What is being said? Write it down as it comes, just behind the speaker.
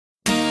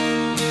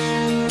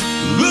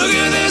Look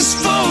at this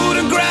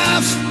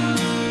photograph.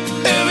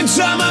 Every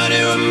time I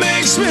do it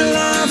makes me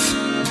laugh.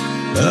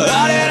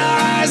 How did our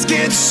eyes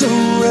get so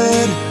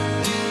red?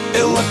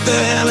 And what the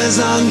hell is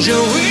on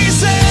Joey's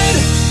head?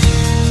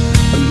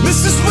 And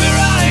this is where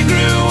I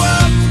grew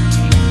up.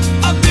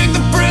 I think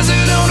the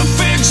president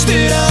fixed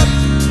it up.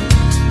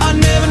 I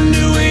never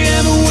knew we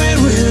ever went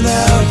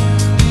without.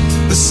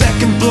 The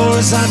second floor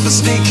is hot for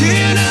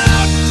sneaking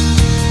out.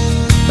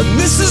 And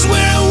this is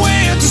where I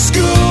went to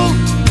school.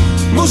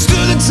 Most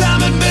of the time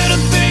had better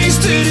things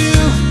to do.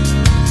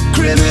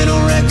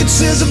 Criminal record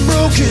says I've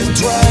broken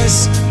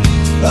twice.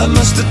 I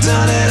must have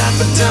done it half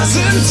a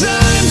dozen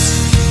times.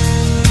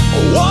 I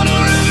wonder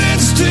if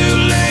it's too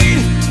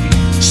late.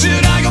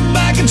 Should I go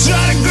back and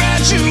try to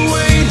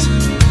graduate?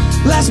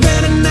 Life's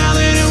better now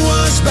than it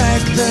was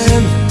back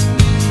then.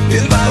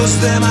 If I was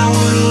them, I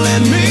wouldn't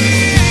let me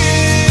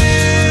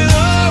in.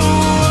 Oh,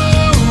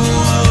 oh,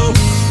 oh,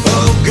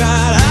 oh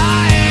God.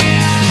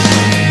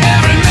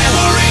 Every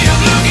memory of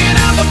looking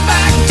out the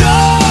back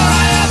door.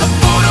 I have the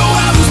photo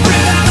albums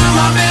spread out on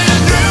my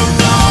bedroom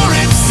floor.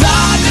 It's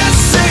hard to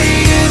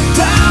say it,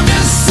 time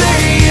to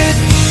say it.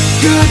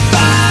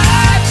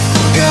 Goodbye,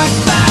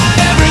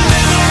 goodbye. Every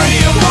memory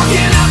of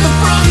walking out the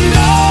front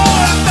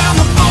door. I found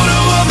the photo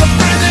of the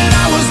friend that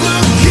I was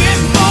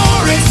looking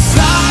for. It's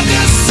hard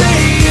to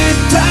say it,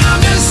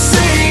 time to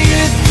say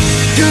it.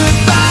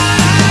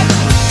 Goodbye,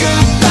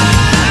 goodbye.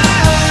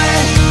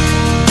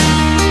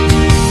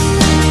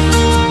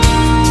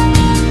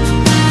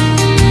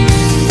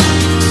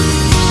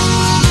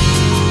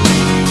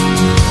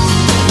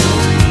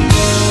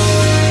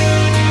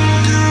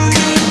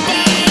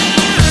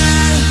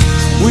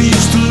 We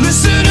used to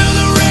listen to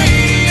the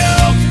radio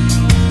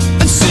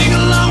and sing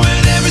along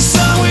with every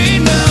song we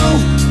know.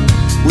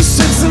 We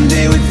said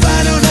someday we'd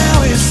find out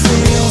how it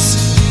feels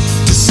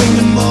to sing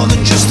to more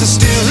than just a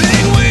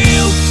steering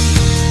wheel.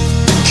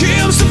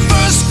 Kim's the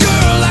first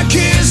girl I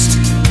kissed.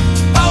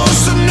 I was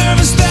so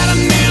nervous that I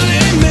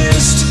nearly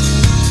missed.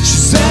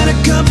 She's had a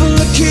couple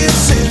of kids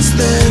since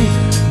then.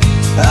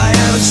 I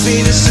haven't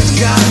seen her since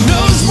God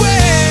knows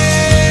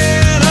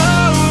when.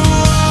 Oh,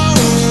 oh,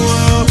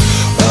 oh,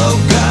 oh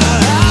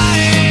God.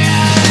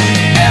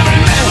 Every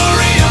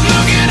memory of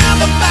looking out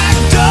the back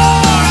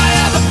door. I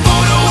have the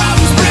photo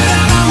albums spread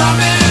out on my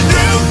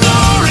bedroom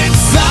floor.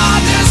 It's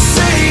hard to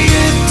say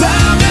it,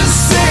 time to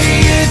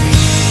say it.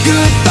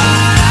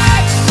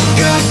 Goodbye,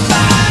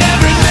 goodbye.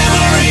 Every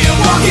memory of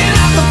walking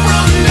out the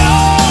front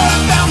door. I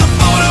found the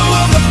photo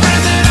of the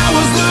friend that I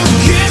was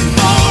looking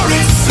for.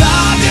 It's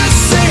hard to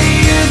say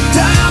it,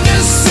 time to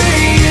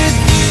say it.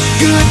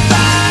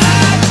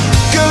 Goodbye,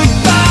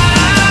 goodbye.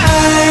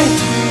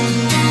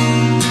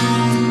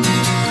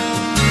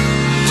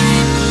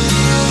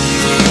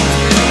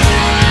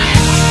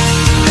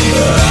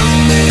 I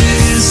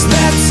miss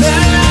that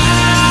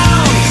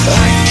town.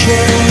 I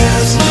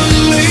can't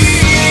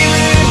believe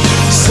it.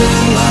 So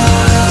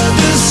hard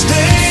to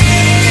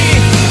stay,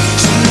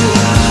 too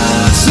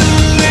hard to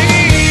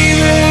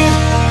leave it.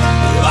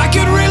 If I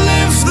could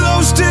relive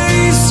those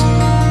days,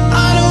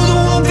 I know the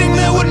one thing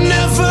that would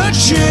never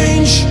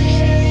change.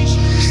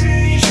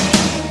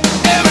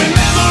 Every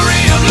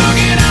memory of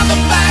looking out the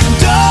back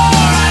door.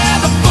 I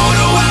have the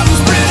photo albums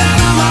spread out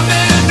on my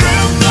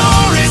bedroom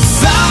floor.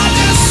 It's hard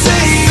to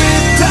say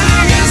it,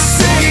 time to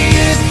say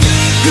it.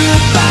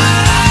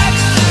 Goodbye,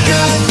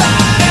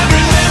 goodbye.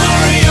 Every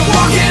memory of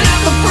walking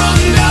out the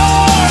front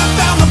door. I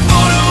found the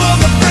photo of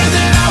the friend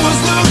that I was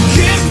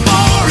looking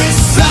for.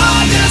 It's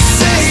hard to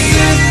say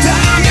it,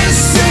 time to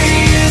say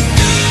it.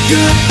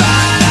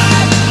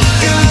 Goodbye,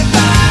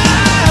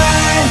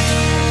 goodbye.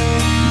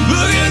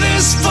 Look at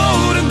this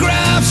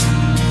photograph.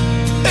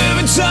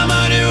 Every time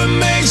I do it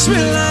makes me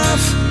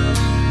laugh.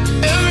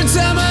 Every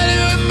time I do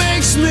it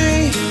makes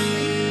me.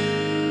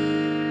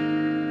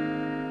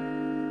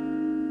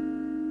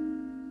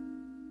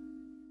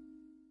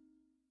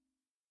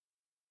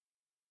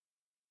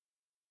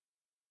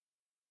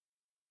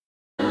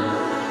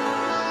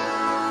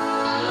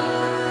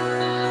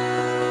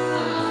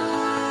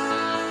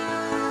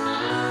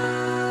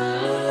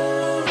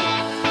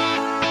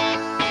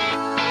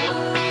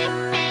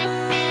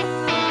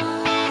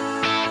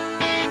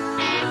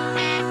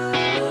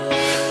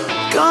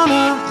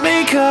 Gonna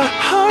make a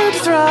heart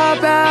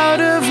throb out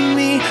of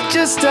me.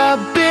 Just a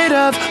bit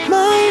of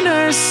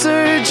minor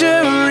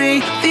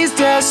surgery. These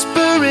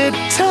desperate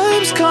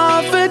times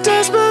call for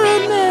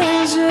desperate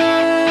measures.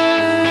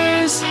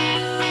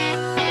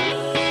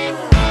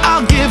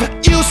 I'll give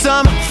you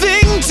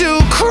something to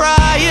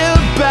cry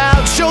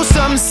about. Show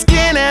some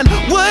skin and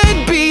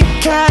would-be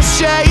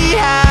cachet.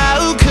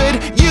 How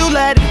could you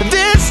let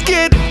this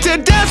get to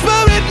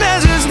desperate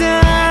measures now?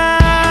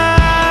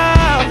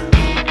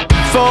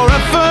 For a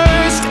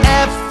first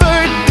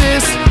effort,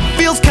 this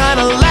feels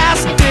kinda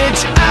last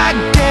ditch. I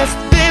guess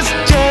this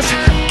just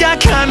got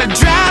kinda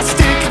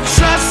drastic.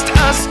 Trust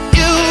us,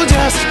 you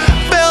just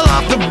fell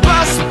off the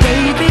bus,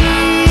 baby.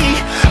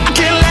 I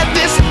can't let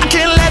this, I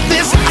can't let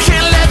this, I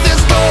can't let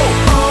this go.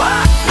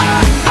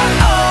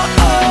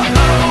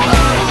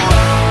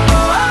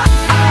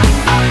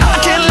 I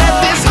can't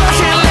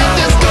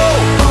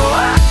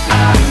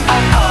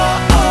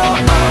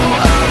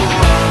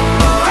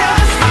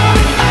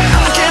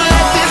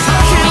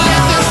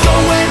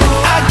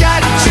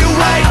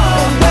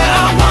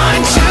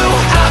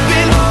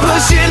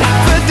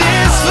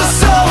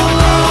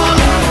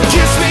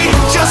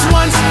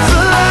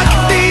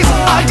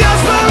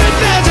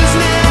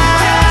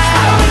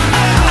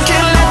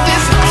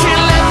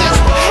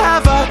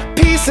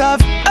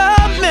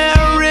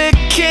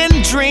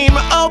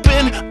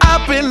open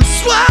up and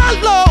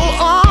swallow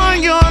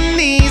on your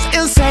knees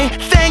and say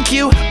thank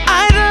you.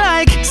 I'd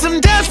like some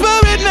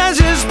desperate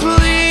measures, please.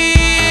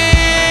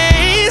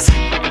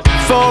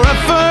 For a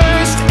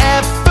first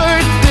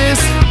effort, this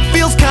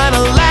feels kinda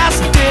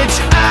last ditch.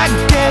 I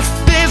guess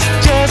this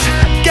just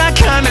got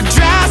kinda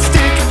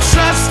drastic.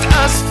 Trust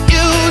us,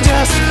 you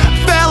just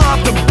fell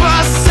off the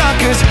bus,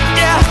 suckers.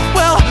 Yeah,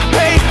 well,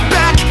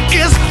 payback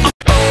is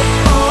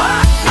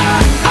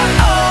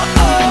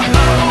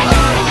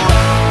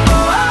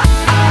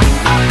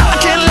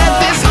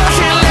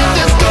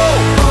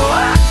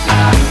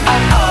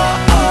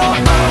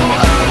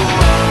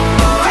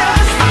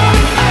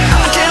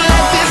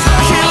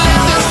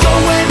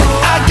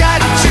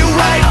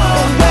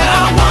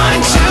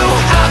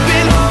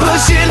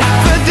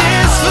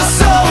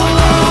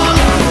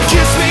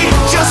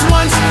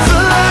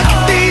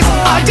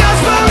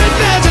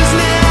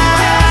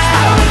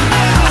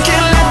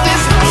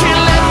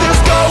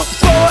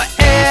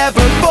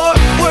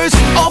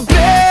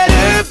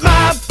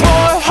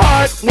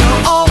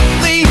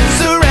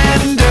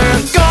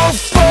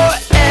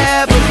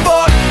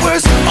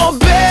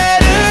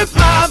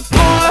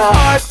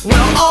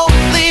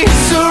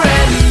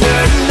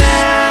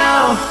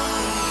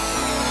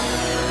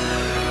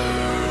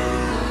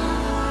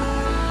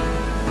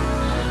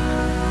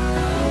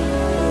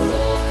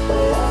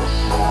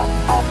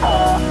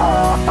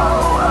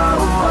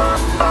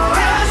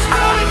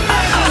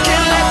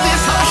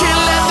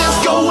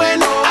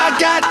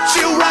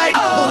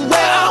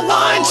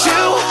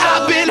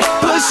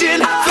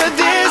for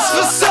this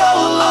for so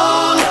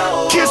long.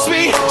 Kiss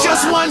me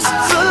just once,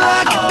 so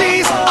like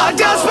these are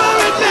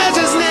desperate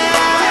measures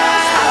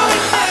now.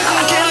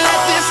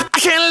 I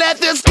can't let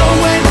this go.